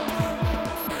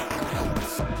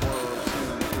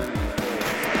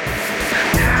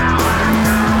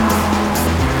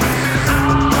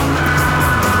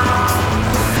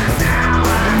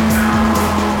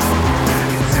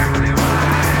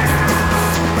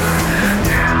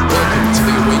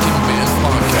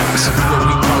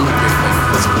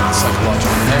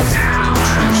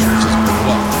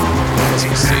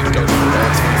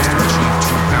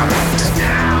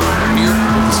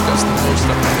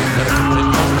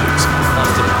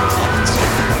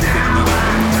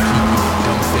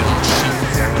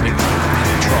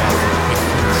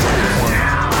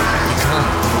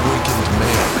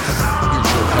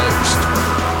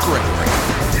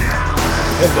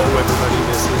Hello everybody,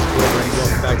 this is Overrated.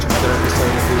 Welcome back to another episode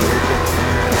of the Overrated.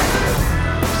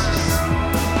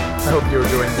 I hope you're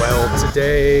doing well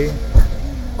today.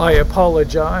 I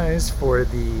apologize for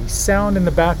the sound in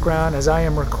the background as I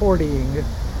am recording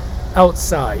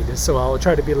outside, so I'll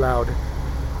try to be loud.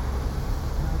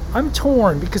 I'm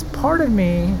torn because part of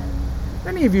me,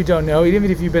 many of you don't know,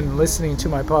 even if you've been listening to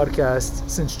my podcast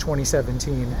since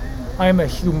 2017, I am a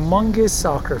humongous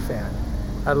soccer fan.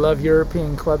 I love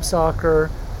European club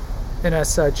soccer, and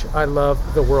as such, I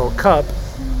love the World Cup,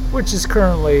 which is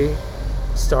currently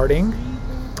starting.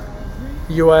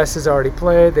 The U.S. has already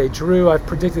played. They drew. I've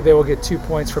predicted they will get 2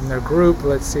 points from their group.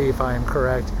 Let's see if I am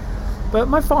correct. But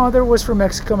my father was from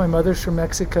Mexico. My mother's from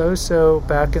Mexico. So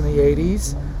back in the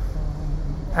 80s,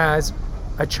 as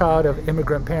a child of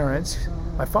immigrant parents,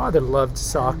 my father loved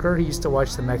soccer. He used to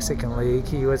watch the Mexican League.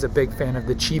 He was a big fan of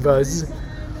the Chivas.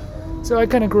 So I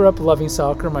kind of grew up loving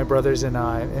soccer, my brothers and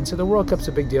I. And so the World Cup's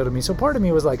a big deal to me. So part of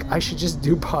me was like, I should just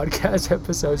do podcast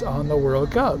episodes on the World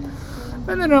Cup.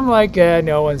 And then I'm like, yeah,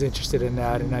 no one's interested in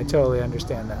that. And I totally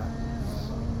understand that.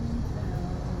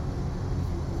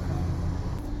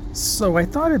 So I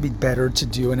thought it'd be better to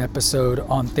do an episode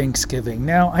on Thanksgiving.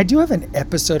 Now, I do have an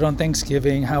episode on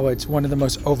Thanksgiving, how it's one of the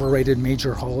most overrated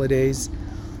major holidays.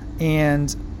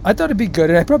 And I thought it'd be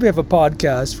good. And I probably have a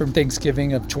podcast from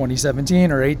Thanksgiving of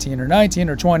 2017 or 18 or 19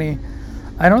 or 20.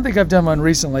 I don't think I've done one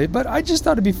recently, but I just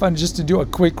thought it'd be fun just to do a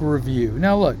quick review.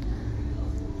 Now, look,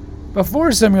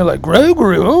 before some of you are like,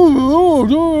 Gregory,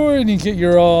 and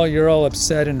you're all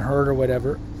upset and hurt or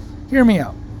whatever. Hear me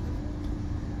out.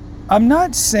 I'm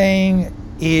not saying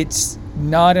it's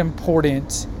not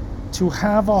important to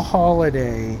have a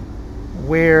holiday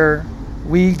where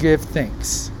we give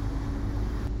thanks.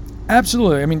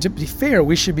 Absolutely. I mean, to be fair,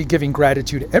 we should be giving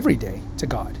gratitude every day to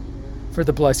God for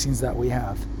the blessings that we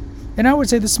have. And I would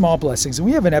say the small blessings. And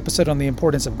we have an episode on the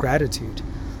importance of gratitude.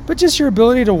 But just your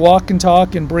ability to walk and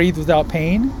talk and breathe without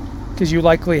pain, because you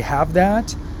likely have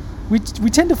that. We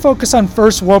tend to focus on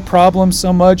first world problems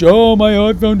so much. Oh, my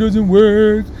iPhone doesn't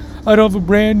work. I don't have a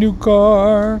brand new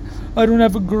car. I don't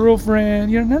have a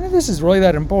girlfriend. None of this is really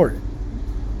that important.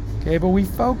 Okay, but we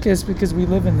focus because we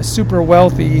live in the super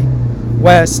wealthy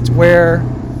West where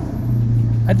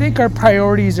I think our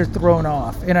priorities are thrown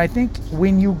off. And I think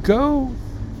when you go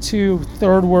to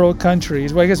third world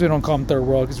countries, well, I guess we don't call them third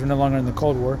world because we're no longer in the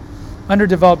Cold War,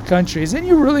 underdeveloped countries, then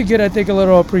you really get, I think, a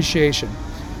little appreciation.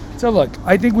 So look,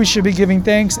 I think we should be giving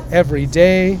thanks every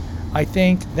day. I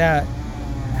think that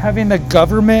having the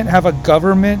government have a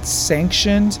government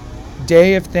sanctioned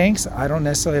day of thanks, I don't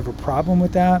necessarily have a problem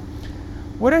with that.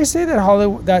 Would I say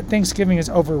that Thanksgiving is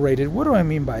overrated? What do I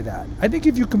mean by that? I think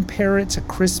if you compare it to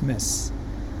Christmas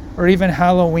or even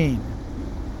Halloween,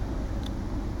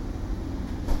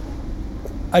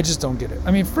 I just don't get it.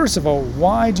 I mean, first of all,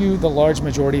 why do the large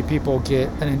majority of people get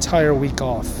an entire week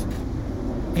off?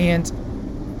 And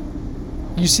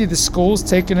you see the schools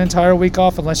take an entire week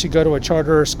off unless you go to a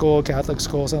charter school, Catholic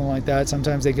school, something like that.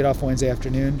 Sometimes they get off Wednesday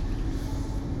afternoon.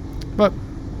 But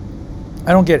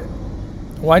I don't get it.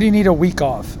 Why do you need a week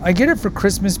off? I get it for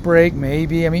Christmas break,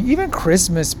 maybe. I mean, even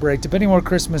Christmas break, depending where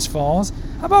Christmas falls.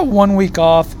 How about 1 week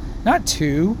off, not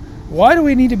 2? Why do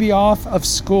we need to be off of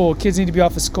school? Kids need to be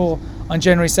off of school on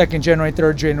January 2nd, January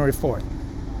 3rd, January 4th.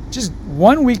 Just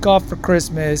 1 week off for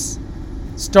Christmas,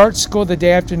 start school the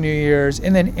day after New Year's,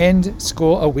 and then end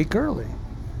school a week early.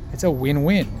 It's a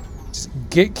win-win. Just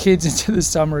get kids into the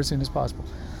summer as soon as possible.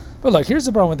 But look, here's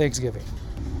the problem with Thanksgiving.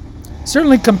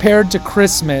 Certainly compared to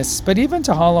Christmas, but even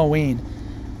to Halloween,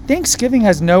 Thanksgiving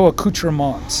has no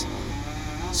accoutrements.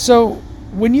 So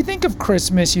when you think of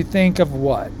Christmas, you think of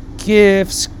what?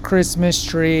 Gifts, Christmas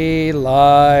tree,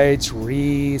 lights,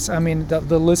 wreaths. I mean,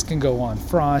 the list can go on.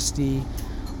 Frosty,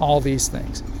 all these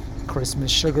things.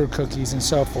 Christmas sugar cookies and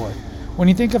so forth. When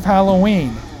you think of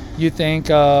Halloween, you think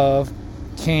of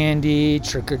candy,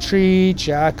 trick-or-treat,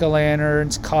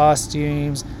 jack-o'-lanterns,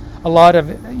 costumes. A lot of,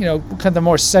 kind of the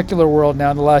more secular world now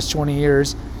in the last 20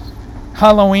 years,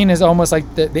 Halloween is almost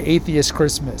like the atheist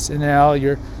Christmas. And now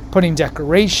you're putting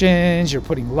decorations, you're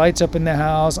putting lights up in the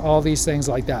house, all these things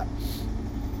like that.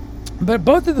 But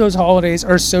both of those holidays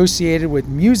are associated with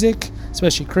music,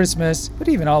 especially Christmas, but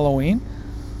even Halloween.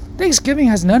 Thanksgiving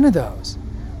has none of those.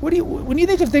 When you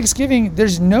think of Thanksgiving,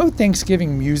 there's no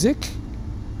Thanksgiving music.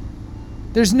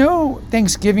 There's no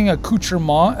Thanksgiving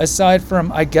accoutrement aside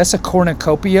from, I guess, a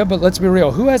cornucopia, but let's be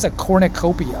real. Who has a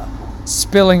cornucopia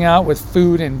spilling out with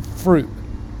food and fruit?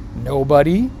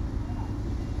 Nobody.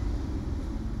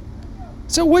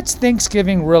 So what's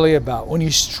Thanksgiving really about? When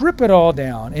you strip it all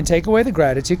down and take away the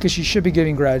gratitude, because you should be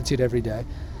giving gratitude every day,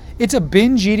 it's a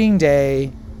binge eating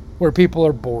day where people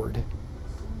are bored.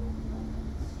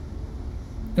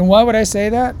 And why would I say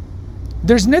that?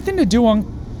 There's nothing to do on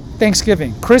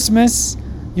Thanksgiving. Christmas,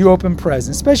 you open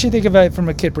presents, especially think of it from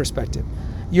a kid perspective.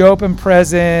 You open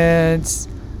presents,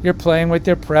 you're playing with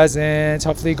your presents.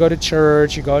 Hopefully you go to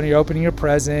church, you go and you're opening your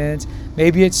presents.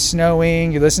 Maybe it's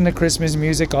snowing, you listen to Christmas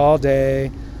music all day.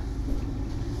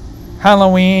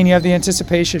 Halloween, you have the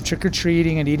anticipation of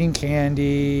trick-or-treating and eating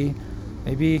candy.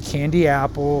 Maybe candy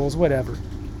apples, whatever.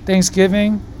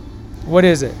 Thanksgiving, what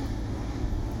is it?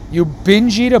 You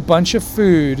binge eat a bunch of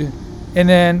food, and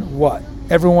then what?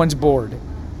 Everyone's bored.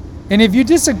 And if you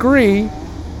disagree,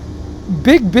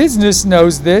 big business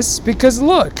knows this because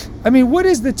look, I mean, what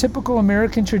is the typical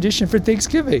American tradition for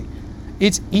Thanksgiving?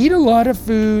 It's eat a lot of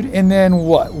food and then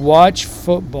what? Watch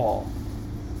football.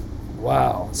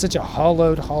 Wow, such a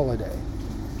hallowed holiday.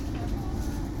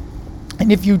 And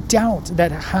if you doubt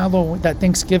that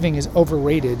Thanksgiving is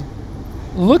overrated,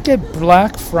 look at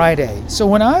Black Friday. So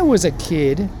when I was a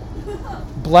kid,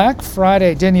 Black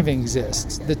Friday didn't even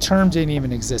exist. The term didn't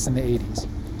even exist in the 80s.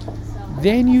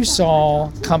 Then you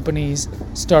saw companies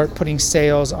start putting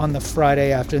sales on the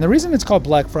Friday after. And the reason it's called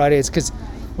Black Friday is because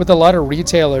with a lot of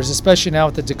retailers, especially now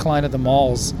with the decline of the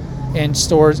malls and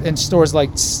stores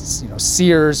like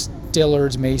Sears,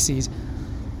 Dillard's, Macy's,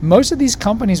 most of these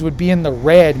companies would be in the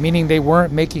red, meaning they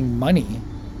weren't making money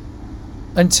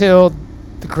until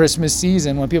the Christmas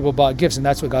season when people bought gifts, and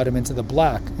that's what got them into the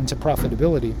black, into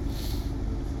profitability.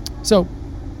 So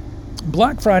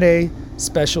Black Friday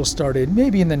special started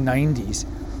maybe in the 90s,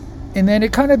 and then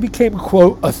it kind of became,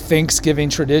 quote, a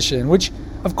Thanksgiving tradition, which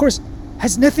of course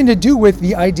has nothing to do with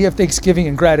the idea of Thanksgiving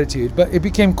and gratitude, but it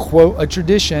became, quote, a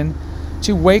tradition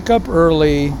to wake up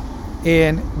early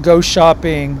and go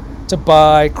shopping to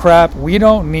buy crap we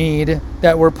don't need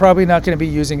that we're probably not going to be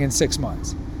using in 6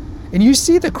 months. And you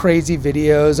see the crazy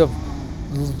videos of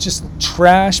just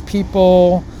trash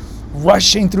people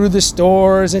rushing through the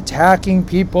stores, attacking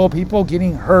people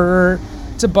getting hurt,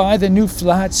 to buy the new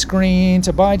flat screen,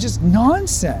 to buy just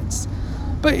nonsense.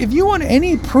 But if you want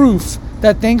any proof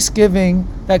that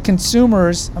that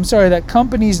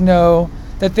companies know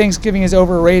that Thanksgiving is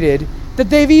overrated, that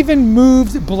they've even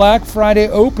moved Black Friday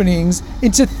openings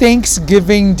into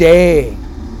Thanksgiving Day.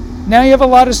 Now you have a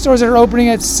lot of stores that are opening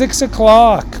at 6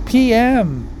 o'clock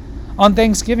p.m. on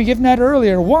Thanksgiving, if not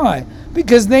earlier. Why?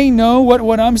 Because they know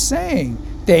what I'm saying.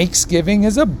 Thanksgiving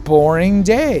is a boring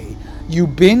day. You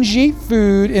binge eat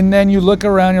food and then you look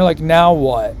around and you're like, now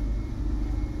what?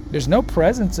 There's no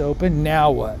presents open,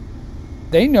 now what?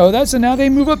 They know that, so now they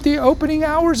move up the opening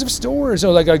hours of stores.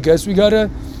 So like, I guess we gotta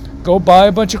go buy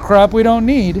a bunch of crap we don't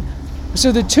need.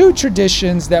 So the two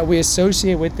traditions that we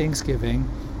associate with Thanksgiving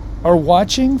are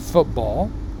watching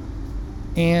football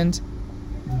and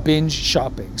binge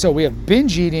shopping. So we have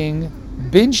binge eating,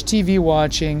 binge TV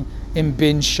watching, and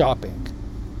binge shopping.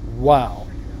 Wow.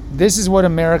 This is what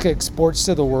America exports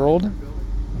to the world?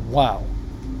 Wow.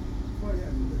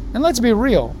 And let's be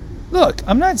real. Look,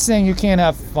 I'm not saying you can't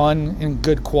have fun and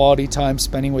good quality time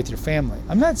spending with your family.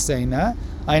 I'm not saying that.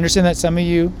 I understand that some of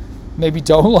you maybe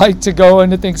don't like to go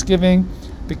into Thanksgiving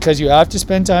because you have to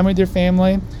spend time with your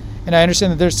family. And I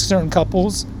understand that there's certain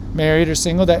couples, married or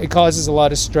single, that it causes a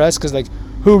lot of stress because, like,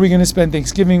 who are we going to spend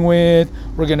Thanksgiving with?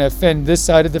 We're going to offend this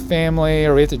side of the family,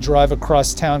 or we have to drive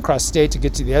across town, across state to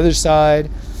get to the other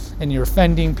side, and you're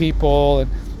offending people,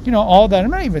 and all that. I'm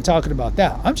not even talking about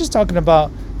that. I'm just talking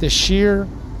about the sheer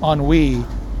ennui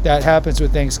that happens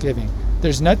with Thanksgiving.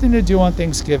 There's nothing to do on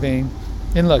Thanksgiving.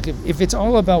 And look, if it's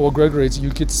all about, well, Gregory, you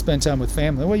get to spend time with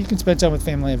family. Well, you can spend time with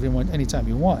family anytime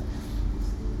you want.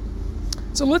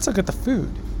 So let's look at the food.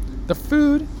 The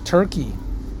food, turkey.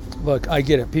 Look, I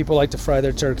get it. People like to fry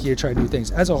their turkey or try to do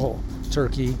things. As a whole,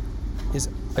 turkey is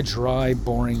a dry,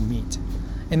 boring meat.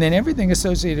 And then everything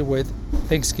associated with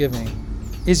Thanksgiving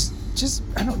is just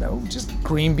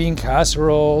green bean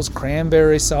casseroles,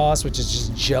 cranberry sauce, which is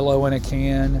just Jell-O in a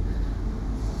can,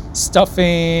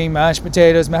 stuffing, mashed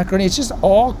potatoes, macaroni. It's just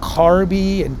all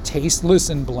carby and tasteless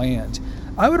and bland.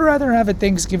 I would rather have a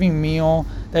Thanksgiving meal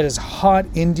that is hot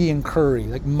Indian curry,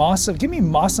 like give me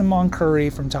massaman curry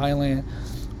from Thailand,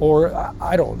 or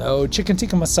I don't know, chicken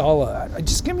tikka masala.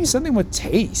 Just give me something with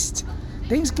taste.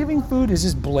 Thanksgiving food is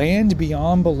just bland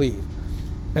beyond belief.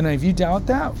 And if you doubt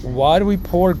that, why do we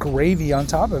pour gravy on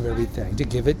top of everything to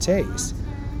give it taste?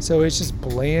 So it's just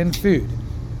bland food.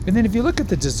 And then if you look at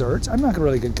the desserts, I'm not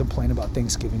really going to complain about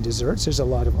Thanksgiving desserts. There's a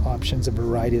lot of options and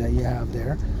variety that you have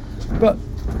there. But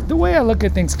the way I look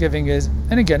at Thanksgiving is,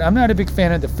 and again, I'm not a big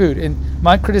fan of the food. And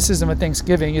my criticism of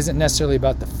Thanksgiving isn't necessarily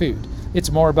about the food.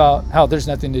 It's more about how there's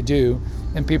nothing to do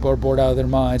and people are bored out of their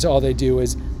minds. All they do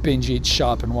is binge eat,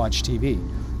 shop, and watch TV.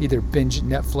 Either binge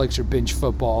Netflix or binge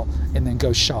football and then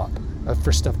go shop.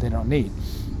 for stuff they don't need.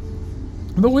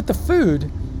 But with the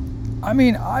food, I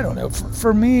mean, I don't know.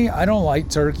 For me, I don't like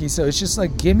turkey, so it's just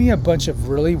like, give me a bunch of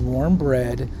really warm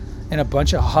bread and a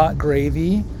bunch of hot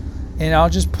gravy, and I'll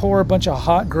just pour a bunch of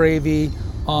hot gravy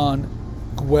on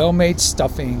well-made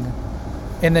stuffing,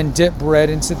 and then dip bread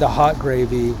into the hot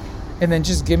gravy, and then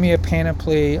just give me a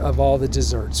panoply of all the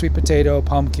desserts. Sweet potato,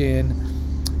 pumpkin,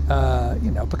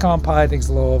 pecan pie I think is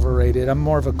a little overrated. I'm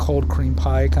more of a cold cream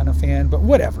pie kind of fan, but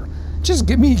whatever. Just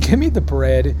give me the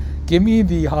bread, give me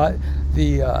the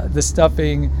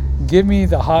stuffing, give me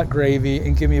the hot gravy,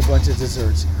 and give me a bunch of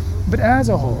desserts. But as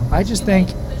a whole, I just think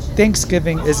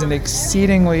Thanksgiving is an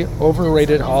exceedingly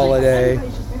overrated holiday.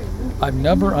 I've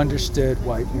never understood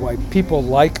why people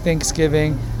like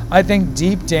Thanksgiving. I think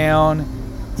deep down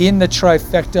in the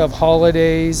trifecta of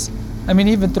holidays, I mean,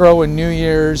 even throw in New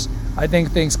Year's, I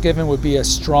think Thanksgiving would be a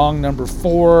strong number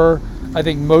 4. I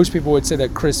think most people would say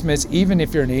that Christmas, even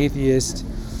if you're an atheist,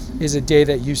 is a day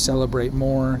that you celebrate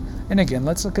more. And again,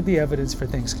 let's look at the evidence for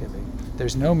Thanksgiving.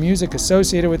 There's no music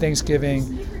associated with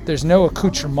Thanksgiving. There's no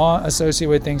accoutrement associated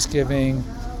with Thanksgiving.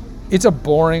 It's a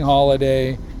boring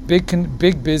holiday.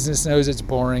 Big business knows it's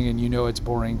boring, and you know it's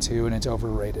boring too, and it's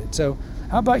overrated. So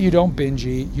how about you don't binge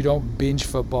eat, you don't binge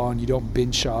football, and you don't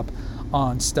binge shop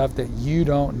on stuff that you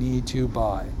don't need to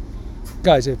buy.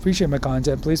 Guys, I appreciate my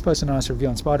content. Please post an honest review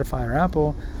on Spotify or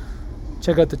Apple.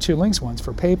 Check out the 2 links. One's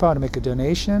for PayPal to make a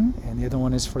donation, and the other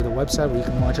one is for the website where you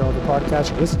can watch all the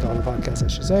podcasts, or listen to all the podcasts, I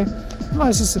should say. And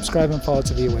lastly, subscribe and follow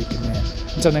to The Awakened Man.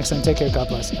 Until next time, take care, God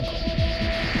bless, and pray.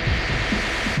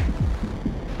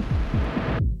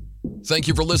 Thank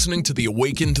you for listening to the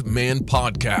Awakened Man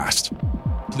podcast.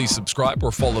 Please subscribe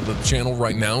or follow the channel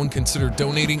right now and consider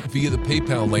donating via the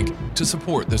PayPal link to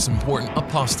support this important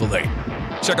apostolate.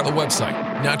 Check out the website,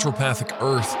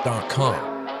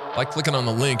 naturopathicearth.com, by clicking on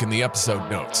the link in the episode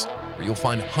notes, where you'll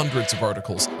find hundreds of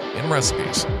articles and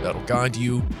recipes that'll guide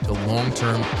you to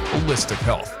long-term holistic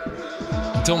health.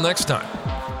 Until next time,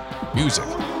 music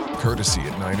courtesy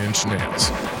at 9 Inch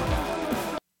Nails.